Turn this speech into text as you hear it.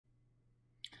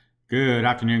Good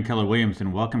afternoon, Keller Williams,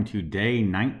 and welcome to day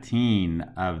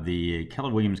 19 of the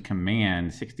Keller Williams Command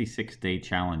 66-day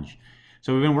challenge.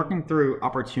 So we've been working through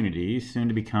opportunities, soon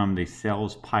to become the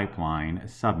sales pipeline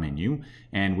submenu,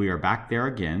 and we are back there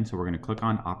again. So we're going to click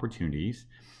on opportunities.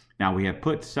 Now we have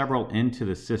put several into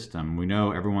the system. We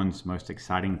know everyone's most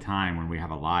exciting time when we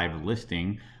have a live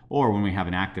listing or when we have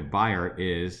an active buyer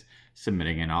is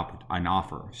submitting an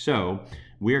offer. So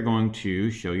we are going to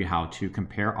show you how to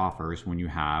compare offers when you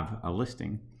have a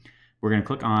listing. We're going to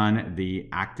click on the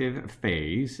active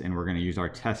phase and we're going to use our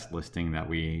test listing that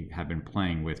we have been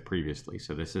playing with previously.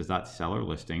 So this is that seller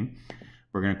listing.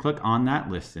 We're going to click on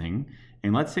that listing,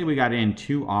 and let's say we got in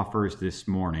 2 offers this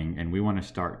morning and we want to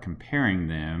start comparing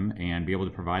them and be able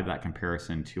to provide that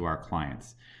comparison to our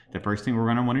clients. The first thing we're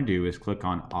going to want to do is click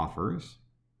on offers.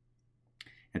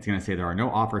 It's going to say there are no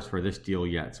offers for this deal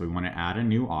yet. So we want to add a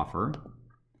new offer.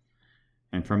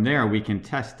 And from there, we can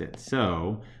test it.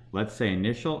 So let's say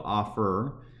initial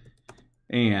offer,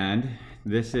 and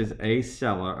this is a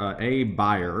seller, a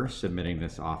buyer submitting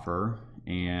this offer.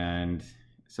 And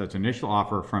so it's initial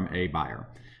offer from a buyer.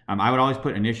 I would always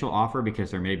put initial offer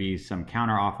because there may be some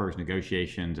counter offers,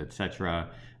 negotiations, etc.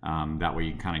 That way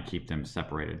you kind of keep them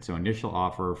separated. So initial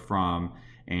offer from,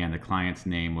 and the client's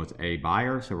name was a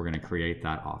buyer. So we're going to create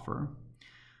that offer.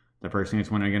 The first thing it's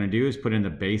going to do is put in the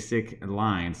basic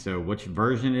line. So which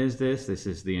version is this? This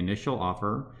is the initial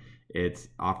offer. Its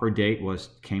offer date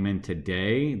came in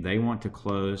today. They want to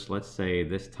close, let's say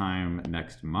this time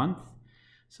next month.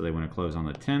 So they want to close on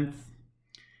the 10th.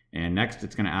 And next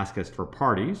it's going to ask us for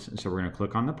parties. So we're going to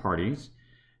click on the parties.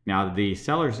 Now the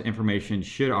seller's information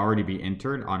should already be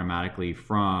entered automatically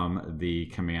from the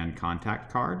command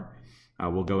contact card.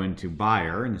 We'll go into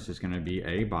buyer, and this is going to be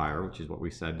a buyer, which is what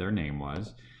we said their name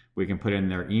was. We can put in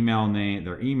their email name,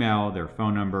 their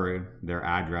phone number, their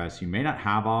address. You may not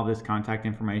have all this contact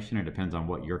information. It depends on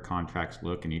what your contracts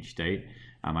look in each state.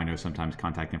 I know sometimes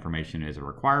contact information is a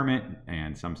requirement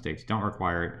and some states don't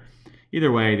require it.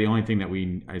 Either way, the only thing that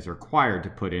is required to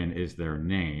put in is their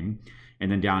name.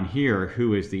 And then down here,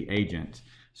 who is the agent?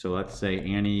 So let's say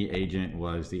Annie agent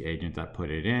was the agent that put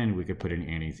it in. We could put in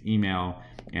Annie's email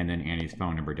and then Annie's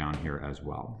phone number down here as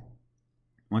well.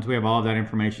 Once we have all of that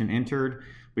information entered,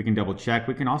 we can double check.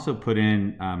 We can also put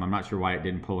in, I'm not sure why it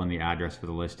didn't pull in the address for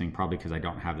the listing, probably because I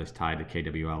don't have this tied to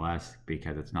KWLS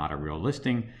because it's not a real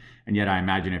listing. And yet I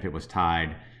imagine if it was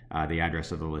tied, the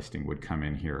address of the listing would come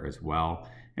in here as well.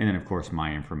 And then of course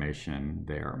my information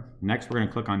there. Next, we're going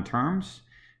to click on terms.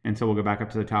 And so we'll go back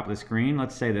up to the top of the screen.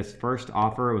 Let's say this first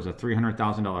offer was a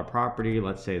 $300,000 property.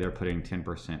 Let's say they're putting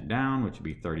 10% down, which would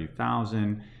be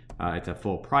 $30,000. It's a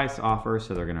full price offer,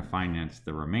 so they're going to finance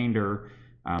the remainder.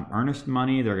 Earnest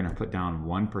money, they're going to put down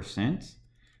 1%.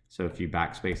 So if you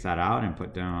backspace that out and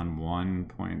put down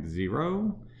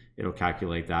 1.0, it'll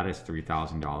calculate that as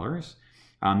 $3,000.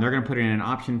 They're going to put in an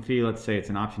option fee. Let's say it's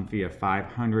an option fee of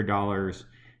 $500.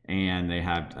 And they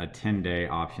have a 10-day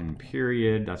option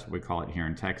period. That's what we call it here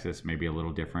in Texas, maybe a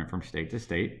little different from state to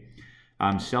state.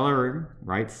 Seller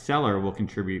will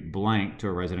contribute blank to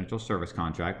a residential service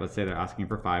contract. Let's say they're asking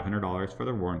for $500 for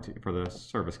the warranty, for the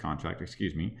service contract,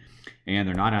 and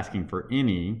they're not asking for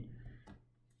any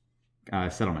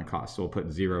settlement costs. So we'll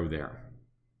put 0 there.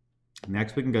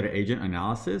 Next, we can go to agent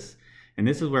analysis. And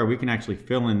this is where we can actually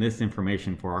fill in this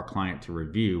information for our client to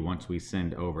review once we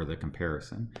send over the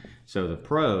comparison. So the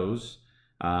pros,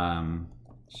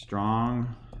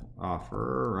 strong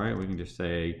offer, right? We can just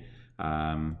say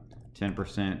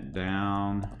 10%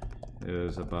 down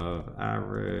is above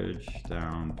average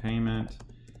down payment.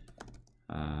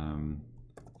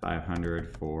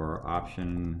 500 for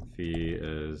option fee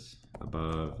is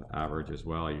above average as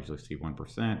well. I usually see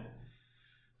 1%.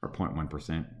 Or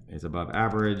 0.1% is above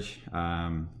average.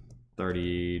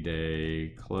 30-day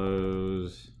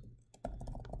close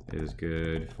is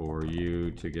good for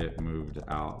you to get moved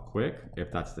out quick,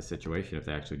 if that's the situation, if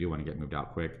they actually do want to get moved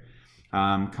out quick.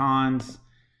 Cons,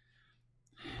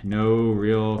 no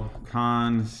real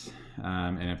cons.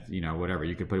 And if, whatever,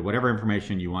 you could put whatever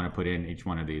information you want to put in each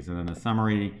one of these. And then the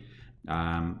summary,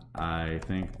 I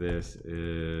think this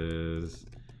is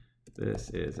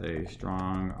a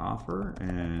strong offer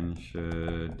and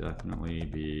should definitely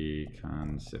be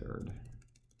considered.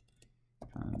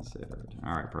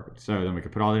 All right, perfect. So then we can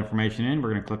put all the information in.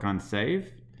 We're going to click on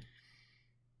save.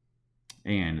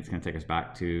 And it's going to take us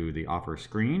back to the offer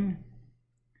screen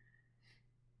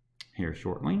here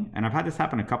shortly. And I've had this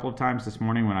happen a couple of times this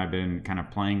morning when I've been kind of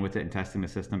playing with it and testing the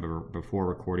system before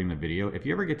recording the video. If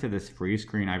you ever get to this freeze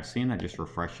screen, I've seen that just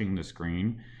refreshing the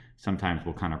screen sometimes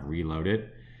will kind of reload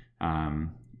it.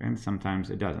 And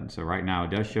sometimes it doesn't. So right now it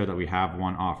does show that we have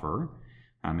one offer.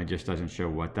 It just doesn't show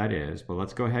what that is. But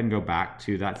let's go ahead and go back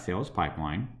to that sales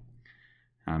pipeline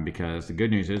because the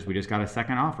good news is we just got a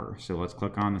second offer. So let's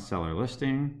click on the seller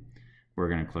listing. We're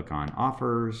going to click on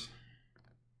offers.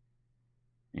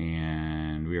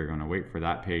 And we are going to wait for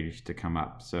that page to come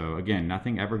up. So again,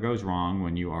 nothing ever goes wrong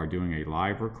when you are doing a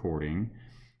live recording.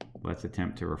 Let's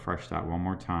attempt to refresh that one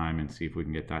more time and see if we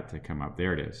can get that to come up.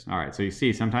 There it is. All right, so you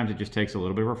see sometimes it just takes a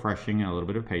little bit of refreshing and a little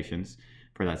bit of patience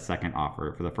for that second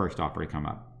offer, for the first offer to come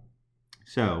up.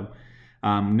 So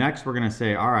next we're going to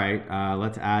say, all right,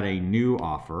 let's add a new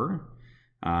offer.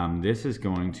 This is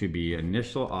going to be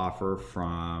initial offer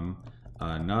from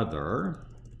another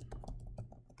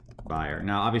buyer.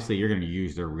 Now, obviously, you're going to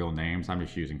use their real names. I'm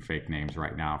just using fake names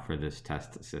right now for this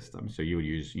test system. So you would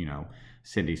use,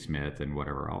 Cindy Smith and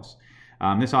whatever else.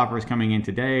 This offer is coming in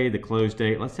today. The close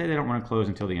date, let's say they don't want to close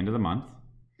until the end of the month.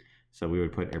 So we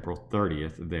would put April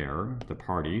 30th there, the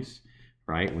parties,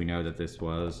 right? We know that this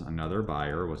was another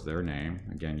buyer, was their name.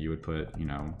 Again, you would put,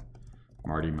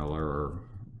 Marty Miller or,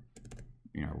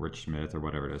 Rich Smith or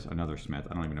whatever it is, another Smith.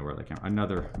 I don't even know where that came from.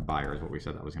 Another buyer is what we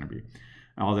said that was going to be.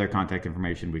 All their contact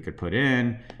information we could put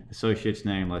in. Associate's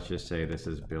name, let's just say this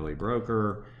is Billy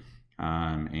Broker.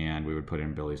 And we would put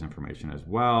in Billy's information as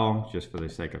well. Just for the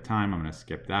sake of time, I'm going to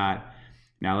skip that.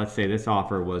 Now let's say this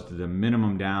offer was the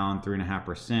minimum down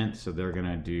 3.5%. So they're going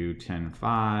to do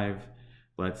 10.5.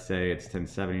 Let's say it's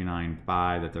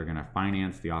 1079.5 that they're going to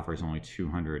finance. The offer is only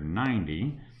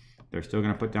 290. They're still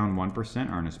going to put down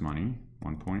 1% earnest money,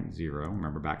 1.0.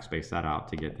 Remember, backspace that out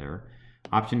to get there.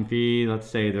 Option fee, let's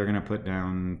say they're going to put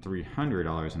down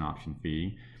 $300 in option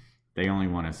fee. They only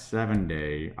want a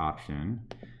 7-day option.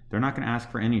 They're not going to ask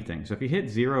for anything. So if you hit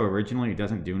 0 originally, it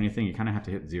doesn't do anything. You kind of have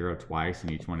to hit 0 twice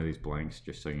in each one of these blanks,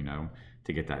 just so you know,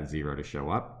 to get that 0 to show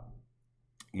up.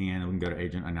 And we can go to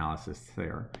agent analysis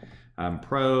there.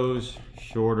 Pros,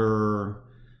 shorter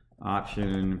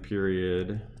option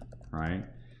period, right?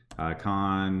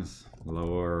 Cons,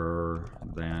 lower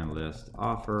than list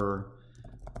offer.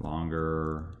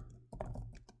 Longer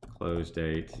close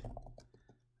date,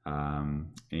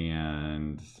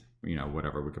 and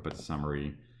whatever, we could put the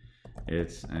summary.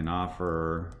 It's an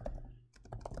offer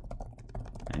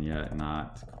and yet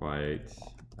not quite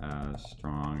as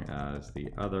strong as the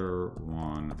other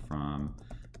one from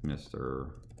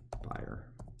Mr. Buyer,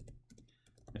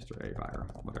 Mr. A Buyer,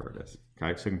 whatever it is.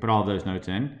 Okay, so you can put all those notes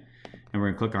in and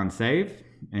we're going to click on save,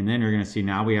 and then you're going to see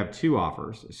now we have two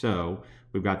offers. So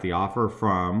we've got the offer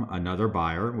from another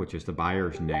buyer, which is the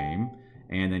buyer's name,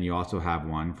 and then you also have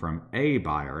one from a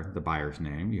buyer, the buyer's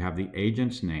name. You have the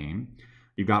agent's name.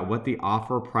 You've got what the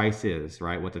offer price is,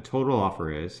 right? What the total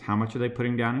offer is. How much are they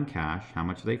putting down in cash? How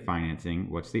much are they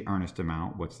financing? What's the earnest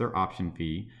amount? What's their option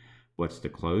fee? What's the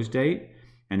close date?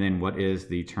 And then what is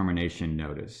the termination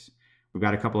notice? We've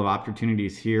got a couple of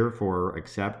opportunities here for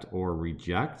accept or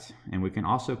reject, and we can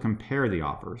also compare the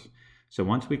offers. So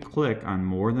once we click on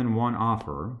more than one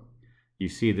offer, you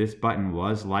see this button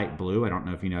was light blue. I don't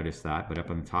know if you noticed that, but up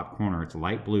in the top corner, it's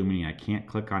light blue, meaning I can't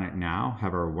click on it now.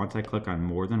 However, once I click on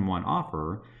more than one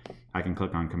offer, I can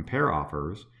click on compare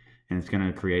offers, and it's going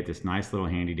to create this nice little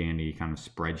handy dandy kind of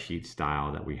spreadsheet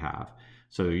style that we have.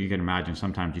 So you can imagine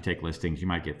sometimes you take listings, you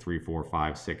might get 3, 4,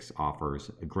 5, 6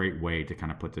 offers. A great way to kind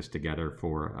of put this together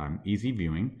for easy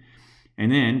viewing.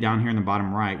 And then down here in the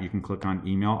bottom right, you can click on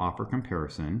email offer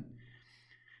comparison,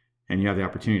 and you have the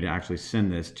opportunity to actually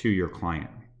send this to your client.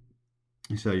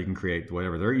 So you can create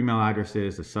whatever their email address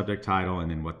is, the subject title, and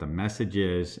then what the message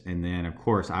is. And then of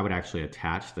course, I would actually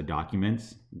attach the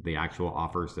documents, the actual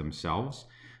offers themselves.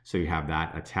 So you have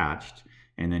that attached,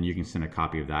 and then you can send a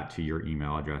copy of that to your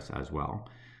email address as well.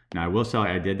 Now I will say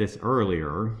I did this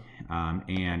earlier,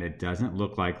 and it doesn't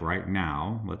look like right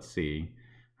now. Let's see.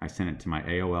 I sent it to my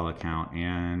AOL account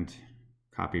and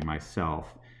copied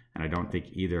myself, and I don't think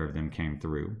either of them came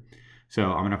through. So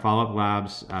I'm going to follow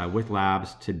up with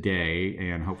labs today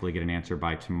and hopefully get an answer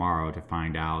by tomorrow to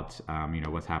find out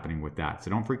what's happening with that.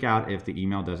 So don't freak out if the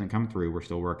email doesn't come through. We're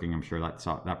still working. I'm sure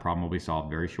that problem will be solved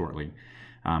very shortly.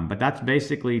 But that's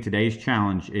basically today's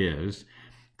challenge is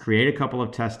create a couple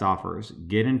of test offers,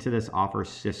 get into this offer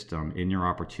system in your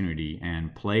opportunity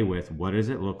and play with what does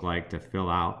it look like to fill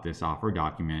out this offer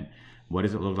document? What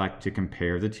does it look like to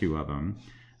compare the two of them?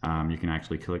 You can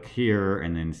actually click here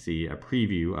and then see a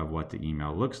preview of what the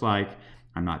email looks like.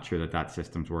 I'm not sure that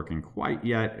system's working quite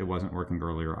yet. It wasn't working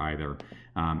earlier either.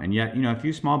 And yet, a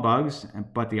few small bugs,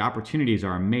 but the opportunities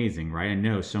are amazing, right? I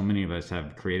know so many of us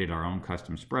have created our own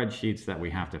custom spreadsheets that we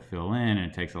have to fill in,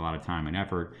 and it takes a lot of time and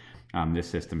effort. This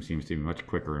system seems to be much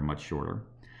quicker and much shorter.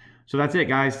 So that's it,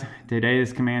 guys.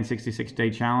 Today's Command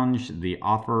 66-Day Challenge, the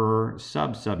offer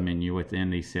sub-menu within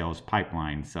the sales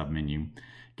pipeline sub-menu.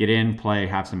 Get in, play,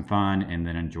 have some fun, and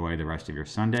then enjoy the rest of your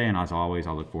Sunday. And as always,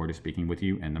 I'll look forward to speaking with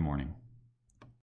you in the morning.